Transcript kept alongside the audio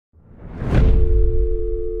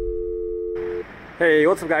Hey,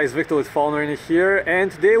 what's up guys, Victor with PhoneArena here,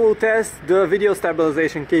 and today we'll test the video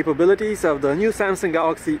stabilization capabilities of the new Samsung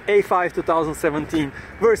Galaxy A5 2017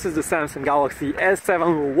 versus the Samsung Galaxy S7.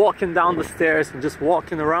 We're walking down the stairs and just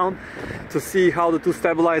walking around to see how the two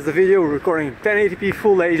stabilize the video. We're recording 1080p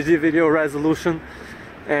Full HD video resolution,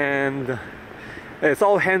 and it's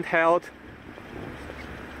all handheld.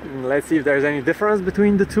 Let's see if there's any difference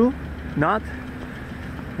between the two. Not.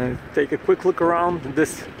 And take a quick look around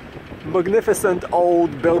this magnificent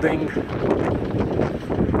old building.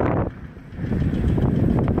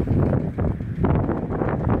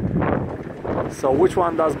 So which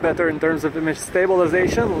one does better in terms of image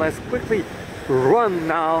stabilization? Let's quickly run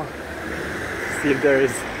now, see if there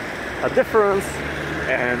is a difference.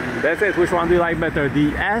 And that's it. Which one do you like better, the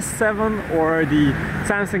S7 or the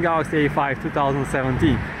Samsung Galaxy A5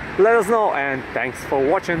 2017? Let us know, and thanks for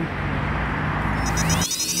watching.